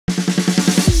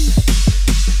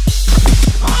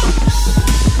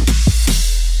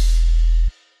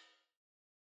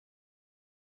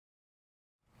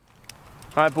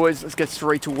All right, boys, let's get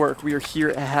straight to work. We are here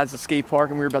at Hazlet skate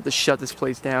park, and we're about to shut this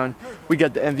place down. We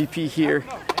got the MVP here. We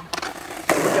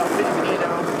got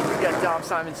Vinzino. We got Dom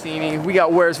Simoncini. We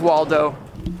got Where's Waldo.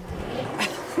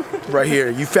 Right here.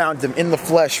 You found them in the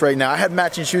flesh right now. I had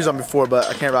matching shoes on before, but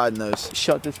I can't ride in those.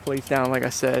 Shut this place down, like I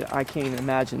said. I can't even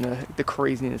imagine the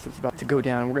craziness that's about to go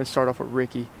down. We're going to start off with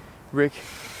Ricky. Rick,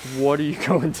 what are you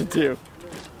going to do?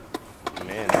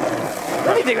 Man.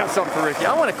 Let me think of something for Ricky.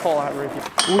 I want to call out Ricky.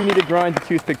 We need to grind the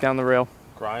toothpick down the rail.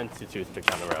 Grind the toothpick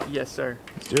down the rail. Yes, sir.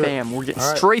 Do Bam, we're getting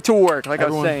straight to work, like I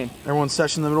was saying. Everyone's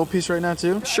seshing the middle piece right now,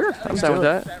 too? Sure, I'm down with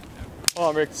that.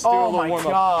 Oh, Rick, oh my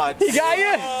God. He got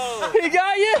you? He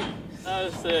got you? That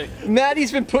was sick.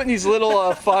 Maddie's been putting these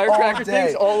little firecracker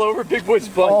things all over Big Boy's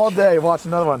butt. All day. Watch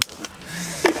another one.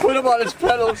 He put them on his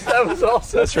pedals. That was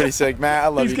awesome. That's pretty sick, Matt. I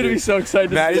love you. He's going to be so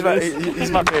excited. Matt,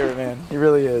 he's my favorite, man. He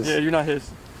really is. Yeah, you're not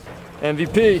his.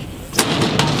 MVP.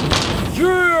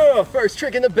 Yeah! First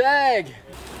trick in the bag.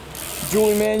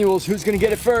 Julie Manuals, who's going to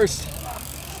get it first?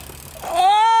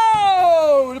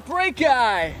 Oh, the brake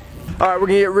guy. All right, we're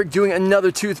going to get Rick doing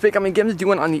another toothpick. I'm going to get him to do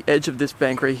one on the edge of this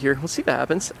bank right here. We'll see what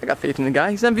happens. I got faith in the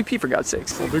guy. He's MVP, for God's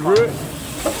sakes. Oh, big Rick.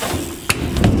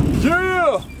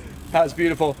 Yeah! That was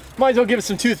beautiful. Might as well give us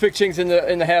some toothpick chings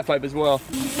in the half pipe as well.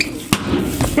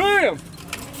 Bam!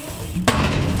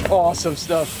 Awesome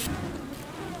stuff.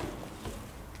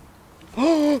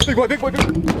 Big boy, big boy, big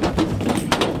boy.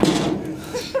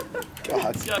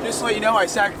 God. Just to let you know, I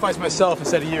sacrificed myself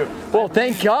instead of you. Well,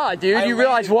 thank God, dude. You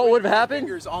realize what would have happened?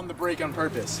 Fingers on the brake on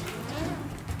purpose.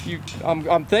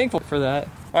 I'm thankful for that.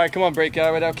 All right, come on, brake guy,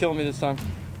 without killing me this time.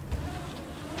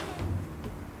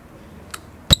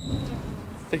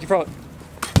 Take your front.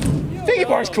 Figgy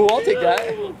bar's cool. I'll take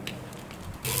that.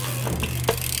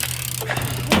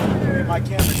 My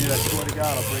camera, dude. I swear to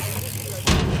God, I'll break it.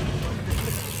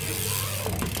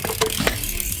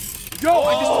 Yo,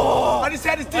 I just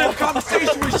had this damn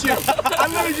conversation with you. I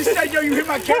literally just said, yo, you hit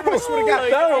my camera, I swear to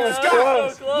God. That was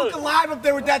close. Look alive up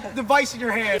there with that device in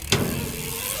your hand.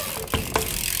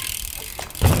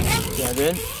 Jab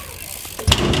in.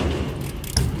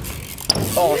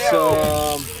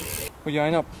 Awesome. What you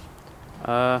line up?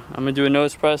 I'm gonna do a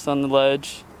nose press on the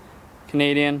ledge.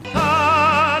 Canadian. 3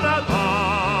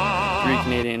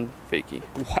 Canadian fakie.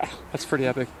 Wow, that's pretty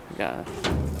epic. Got it.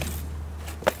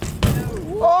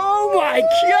 Oh my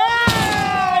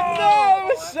God! No, it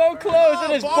was so close,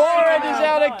 and his bar end is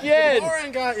out again. Bar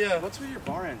end got you. What's with your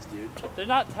bar ends, dude? They're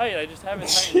not tight. I just haven't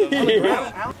tightened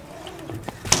them.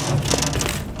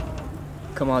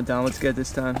 Come on, Dom. Let's get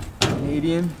this time.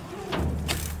 Canadian.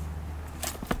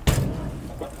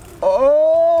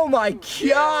 Oh my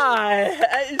God!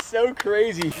 That is so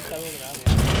crazy.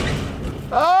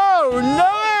 Oh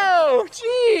no!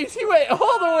 Jeez, he went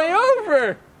all the way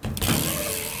over.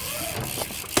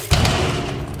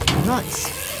 Nice.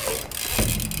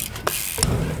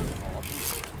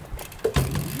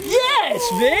 Yes,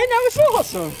 Vin, that was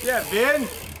awesome. Yeah, Vin.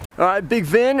 All right, Big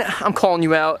Vin, I'm calling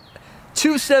you out.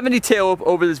 270 tail up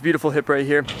over this beautiful hip right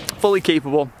here. Fully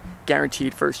capable,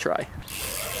 guaranteed first try.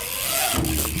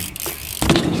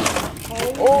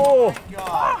 Oh, my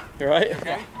God. You right?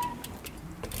 Okay.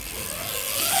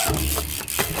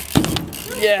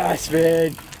 Yes,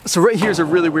 Vin. So right here's a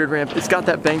really weird ramp. It's got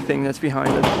that bank thing that's behind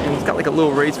it, and it's got like a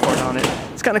little raised part on it.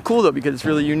 It's kind of cool though because it's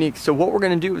really unique. So what we're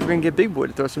gonna do is we're gonna get Big Boy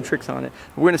to throw some tricks on it.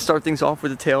 We're gonna start things off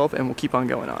with the tail up, and we'll keep on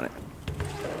going on it.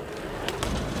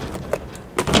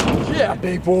 Yeah,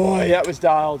 Big Boy, that was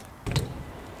dialed.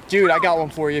 Dude, I got one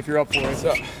for you if you're up for it.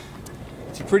 So,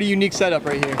 it's a pretty unique setup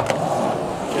right here.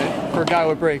 Okay, for a guy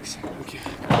with brakes. Okay.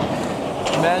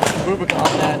 Imagine Bubaka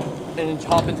on that, and then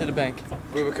hop into the bank.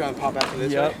 Bubaka and pop after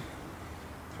this, Yep. right?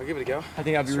 I'll give it a go. I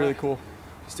think that'd be really cool.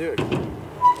 Let's do it.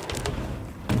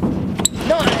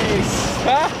 Nice!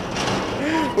 Huh?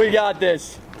 We got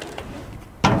this.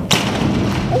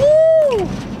 Woo!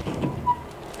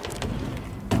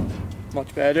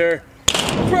 Much better.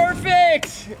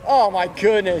 Perfect! Oh my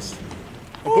goodness.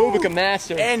 A Bubaka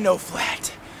master. And no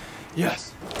flat.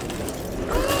 Yes.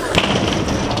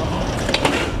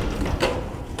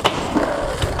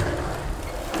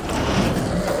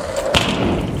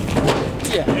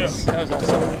 Yes, that was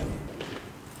awesome.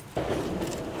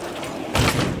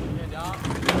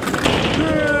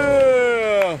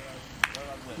 Yeah.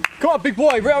 Come on, Big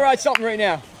Boy, rail ride something right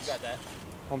now. You got that.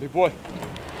 Come on, Big Boy.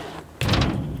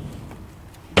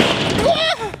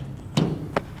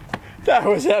 That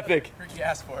was epic. Ricky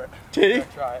asked for it. Did he?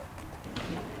 Try it.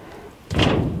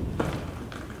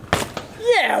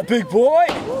 Yeah, Big Boy.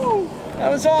 Woo. That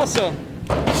was awesome.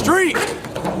 Street!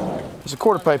 There's a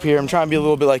quarter pipe here. I'm trying to be a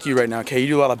little bit like you right now, okay? You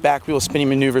do a lot of back wheel spinning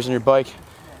maneuvers on your bike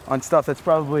on stuff that's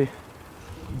probably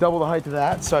double the height of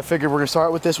that. So I figured we're gonna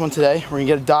start with this one today. We're gonna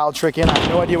get a dial trick in. I have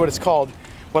no idea what it's called,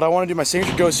 but I wanna do my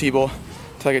signature ghost feeble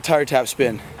to like a tire tap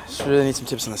spin. Just really need some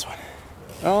tips on this one.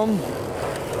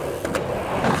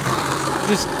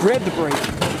 Just grab the brake.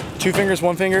 2 fingers,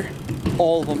 1 finger?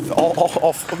 All of them. All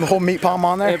the whole meat palm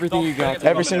on there? Everything you got.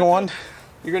 Every single one?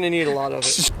 You're gonna need a lot of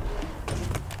it.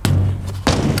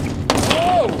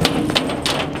 Whoa!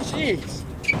 Jeez.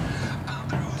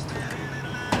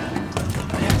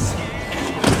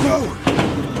 No!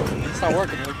 It's not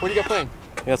working. What do you got playing?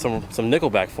 I got some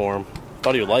Nickelback for him.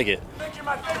 Thought he would like it. You're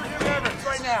my favorite hero ever,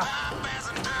 right now.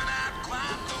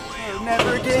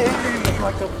 Never again,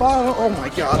 like the bottle. Oh my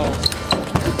god.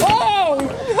 Oh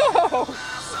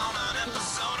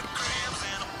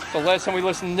no! The last time we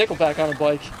listened to Nickelback on a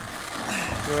bike.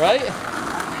 You alright?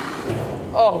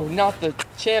 Oh, not the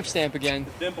champ stamp again.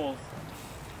 Dimples.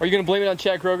 Are you gonna blame it on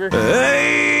Chad Kroger?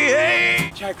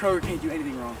 Hey! Chad Kroger can't do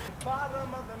anything wrong.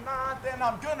 Bottom of the ninth, and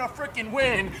I'm gonna freaking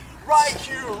win. Right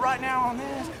here, right now on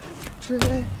this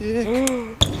trick.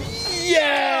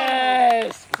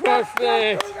 Yes!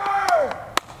 Perfect!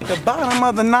 The bottom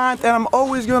of the ninth, and I'm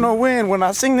always gonna win when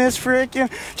I sing this freaking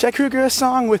Chad Kroger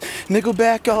song with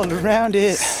Nickelback all around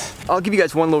it. I'll give you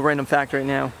guys one little random fact right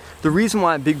now. The reason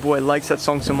why Big Boy likes that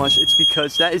song so much, it's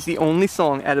because that is the only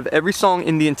song out of every song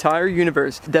in the entire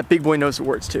universe that Big Boy knows the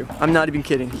words to. I'm not even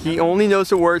kidding. He only knows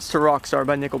the words to Rockstar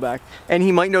by Nickelback, and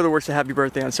he might know the words to Happy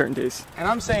Birthday on certain days. And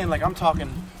I'm saying, like, I'm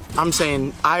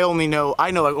saying I know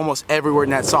like almost every word in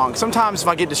that song. Sometimes if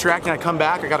I get distracted and I come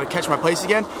back, I gotta catch my place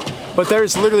again. But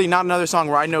there's literally not another song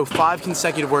where I know 5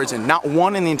 consecutive words in, not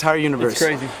one in the entire universe. It's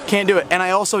crazy. Can't do it. And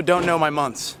I also don't know my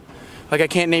months. Like, I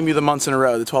can't name you the months in a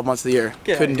row, the 12 months of the year.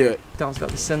 Couldn't do it. Don's about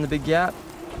to send the big gap.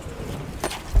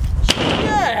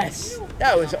 Yes!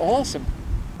 That was awesome.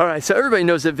 Alright, so everybody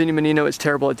knows that Vinny Menino is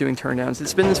terrible at doing turndowns.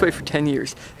 It's been this way for 10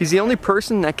 years. He's the only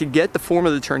person that could get the form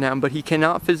of the turndown, but he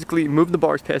cannot physically move the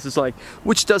bars past his leg,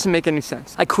 which doesn't make any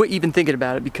sense. I quit even thinking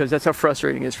about it because that's how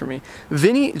frustrating it is for me.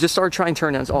 Vinny just started trying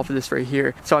turndowns off of this right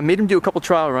here, so I made him do a couple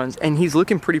trial runs, and he's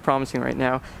looking pretty promising right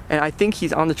now, and I think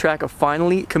he's on the track of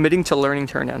finally committing to learning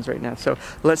turndowns right now, so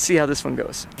let's see how this one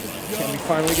goes. Can we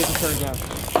finally get the turndown?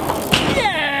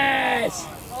 Yes!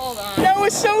 Hold on. That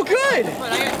was so good!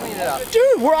 But I gotta clean it up.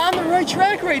 Dude, we're on the right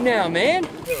track right now, man.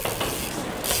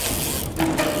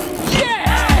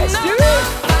 Yes, dude!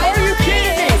 Are you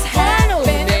kidding me? Finally,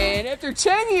 man. After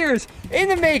 10 years in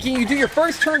the making, you do your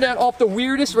first turn down off the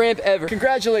weirdest ramp ever.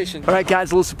 Congratulations. All right,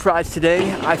 guys, a little surprise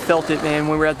today. I felt it, man,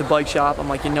 when we were at the bike shop. I'm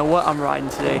like, you know what? I'm riding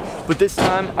today. But this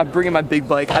time, I'm bringing my big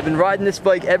bike. I've been riding this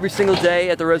bike every single day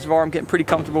at the reservoir. I'm getting pretty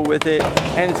comfortable with it.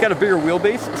 And it's got a bigger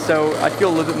wheelbase, so I feel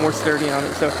a little bit more sturdy on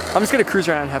it. So I'm just gonna cruise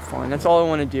around and have fun. That's all I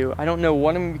wanna do. I don't know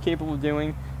what I'm gonna be capable of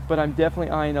doing, but I'm definitely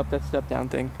eyeing up that step down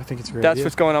thing. I think it's a great That's idea.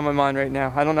 what's going on in my mind right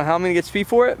now. I don't know how I'm gonna get speed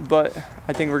for it, but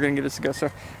I think we're gonna give this a go. So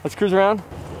let's cruise around.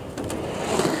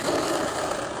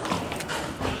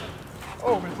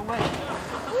 Oh, there's a lane.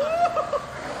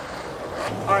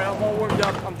 All right, I'm all warmed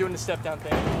up. I'm doing the step down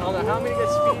thing. I don't know how I'm gonna get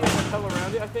speed if I pedal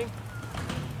around it, I think.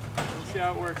 Let's see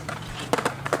how it works.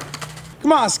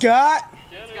 Come on, Scott.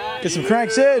 Get some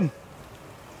cranks in.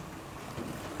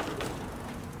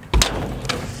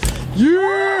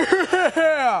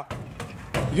 Yeah!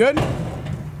 You good?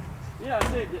 Yeah,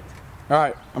 I saved it. All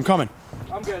right, I'm coming.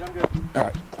 I'm good, I'm good. All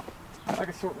right. I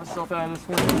can sort myself out of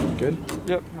this one. Good?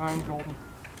 Yep, I'm golden.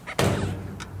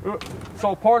 It's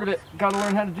all part of it. Gotta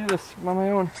learn how to do this on my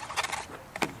own.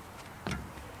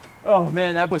 Oh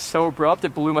man, that was so abrupt,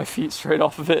 it blew my feet straight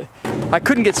off of it. I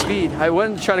couldn't get speed. I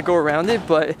went to try to go around it,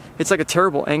 but it's like a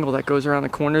terrible angle that goes around the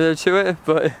corner there to it,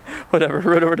 but whatever,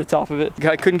 right over the top of it.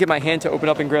 I couldn't get my hand to open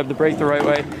up and grab the brake the right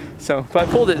way, so, but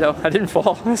I pulled it though. I didn't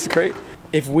fall. That's great.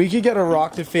 If we could get a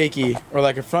rock to fakie, or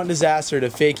like a front disaster to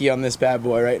fakie on this bad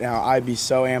boy right now, I'd be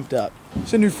so amped up.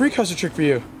 It's a new freak hustle trick for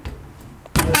you.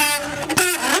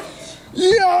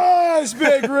 Yes,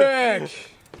 Big Rick!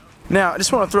 Now, I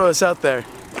just want to throw this out there.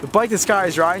 The bike that Scotty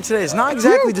is riding today is not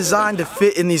exactly designed to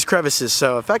fit in these crevices,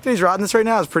 so the fact that he's riding this right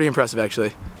now is pretty impressive,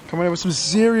 actually. Coming in with some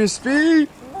serious speed.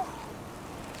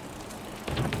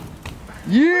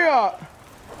 Yeah!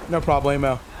 No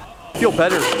problemo. I feel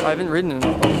better. I haven't ridden in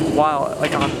a while,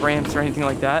 like on ramps or anything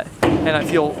like that, and I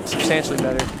feel substantially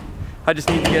better. I just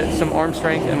need to get some arm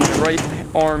strength, and my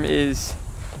right arm is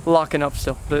locking up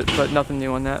still, but nothing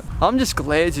new on that. I'm just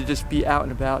glad to just be out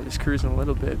and about, just cruising a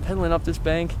little bit, pedaling up this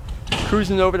bank,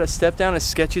 cruising over that step down as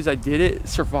sketchy as I did it,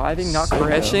 surviving, not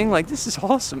crashing. Like, this is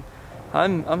awesome.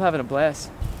 I'm having a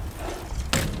blast.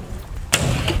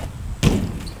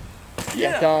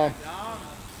 Yeah, Dom.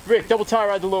 Rick, double tie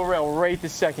ride the low rail right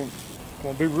this second.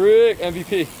 Come on, big Rick,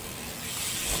 MVP.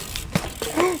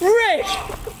 Rick!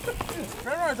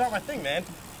 Remember I taught my thing, man.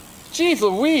 Jeez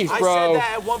Louise, bro. I said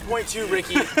that at 1.2,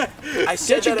 Ricky. I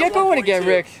said Did you that get at going again, 1.2.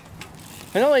 Rick?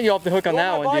 I'm not letting you off the hook on You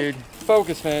that want one, my dude.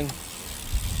 Focus, man.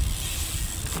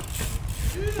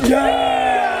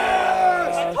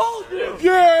 Yes! I told you!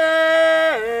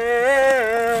 Yeah!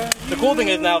 The cool thing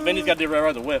is now Vinny's got to rail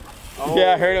ride the whip. Oh.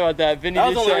 Yeah, I heard about that. Vinny That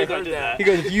was did the only say, reason I did that. he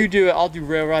goes, if you do it, I'll do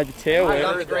rail ride the tail whip.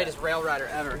 I'm the greatest rail rider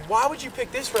ever. Why would you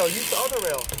pick this rail? Use the other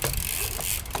rail.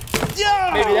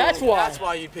 Yeah! Maybe that's why. That's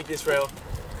why you pick this rail.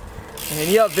 And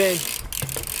you up, Vin.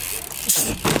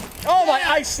 Oh my,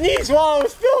 I sneezed while I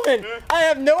was filming. I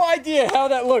have no idea how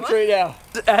that looks right now.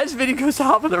 As Vinny goes to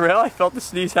hop of the rail, I felt the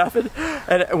sneeze happen.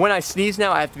 And when I sneeze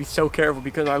now, I have to be so careful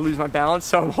because I lose my balance.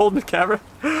 So I'm holding the camera.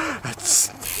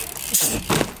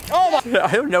 Oh my,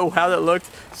 I don't know how that looked.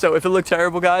 So if it looked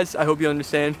terrible, guys, I hope you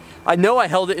understand. I know I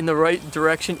held it in the right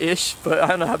direction-ish, but I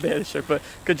don't know how bad it shook, but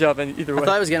good job either way. I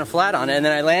thought I was getting a flat on it, and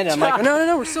then I landed. I'm like,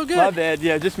 no, we're still good. My bad,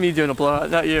 yeah, just me doing a blowout,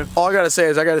 not you. All I gotta say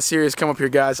is I got a serious come up here,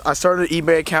 guys. I started an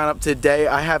eBay account up today.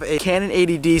 I have a Canon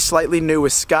 80D slightly new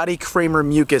with Scotty Cranmer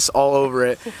mucus all over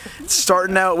it. It's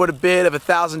starting out with a bid of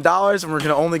 $1,000, and we're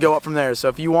gonna only go up from there. So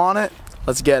if you want it,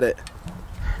 let's get it.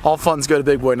 All funds go to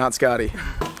Big Boy, not Scotty.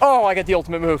 Oh, I got the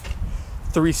ultimate move.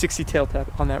 360 tail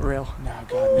tap on that rail. No,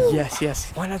 God, no. Yes,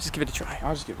 yes. Why not just give it a try?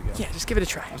 I'll just give it a go. Yeah, just give it a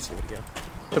try. I'll just give it a go.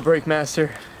 The brake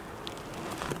master.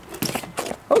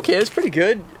 Okay, that's pretty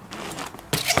good.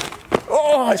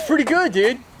 Oh, it's pretty good,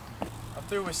 dude. I'm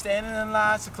through with standing in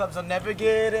lines, the clubs I'll never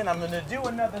get in. I'm gonna do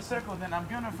another circle, then I'm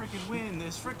gonna freaking win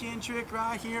this freaking trick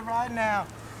right here, right now.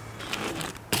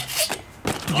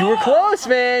 You were close,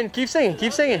 man. Keep singing,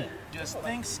 keep singing. Just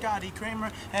think Scotty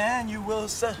Cranmer and you will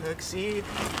succeed.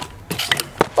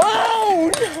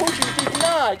 Oh, no, you did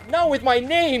not. Not with my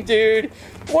name, dude.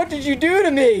 What did you do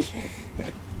to me?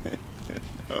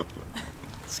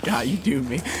 Scott, you do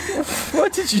me.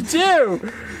 What did you do?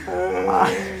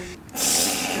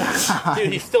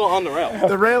 Dude, he's still on the rail.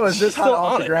 The rail is this hot Still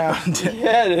off on the it. ground.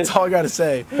 Yeah, it is. That's all I gotta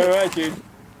say. All right, dude.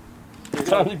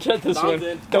 Time to get this one.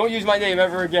 in. Don't use my name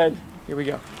ever again. Here we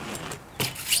go.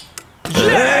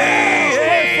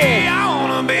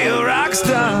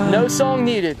 No song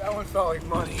needed. That one felt like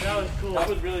money. That was cool. That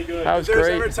was really good. That was There's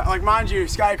great. ever time, like mind you,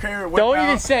 Scotty Cranmer whipped Don't out,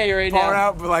 even say it right far now.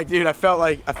 out, but like, dude, I felt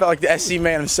like the SC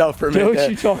man himself for a minute. Don't there.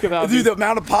 you talk about Dude, me. the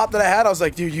amount of pop that I had, I was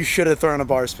like, dude, you should have thrown a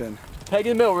bar spin. Peg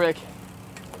in the middle, Rick.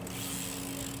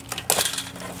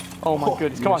 Oh my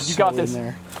goodness. Come on, you got this.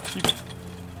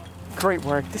 Great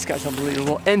work. This guy's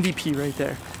unbelievable. MVP right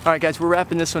there. All right, guys, we're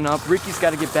wrapping this one up. Ricky's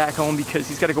got to get back home because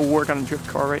he's got to go work on a drift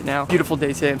car right now. Beautiful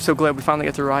day today. I'm so glad we finally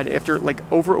got to ride after like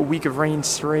over a week of rain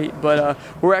straight. But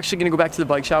we're actually going to go back to the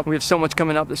bike shop. We have so much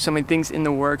coming up. There's so many things in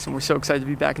the works, and we're so excited to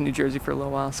be back in New Jersey for a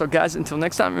little while. So, guys, until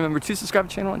next time, remember to subscribe to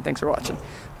the channel, and thanks for watching.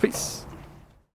 Peace.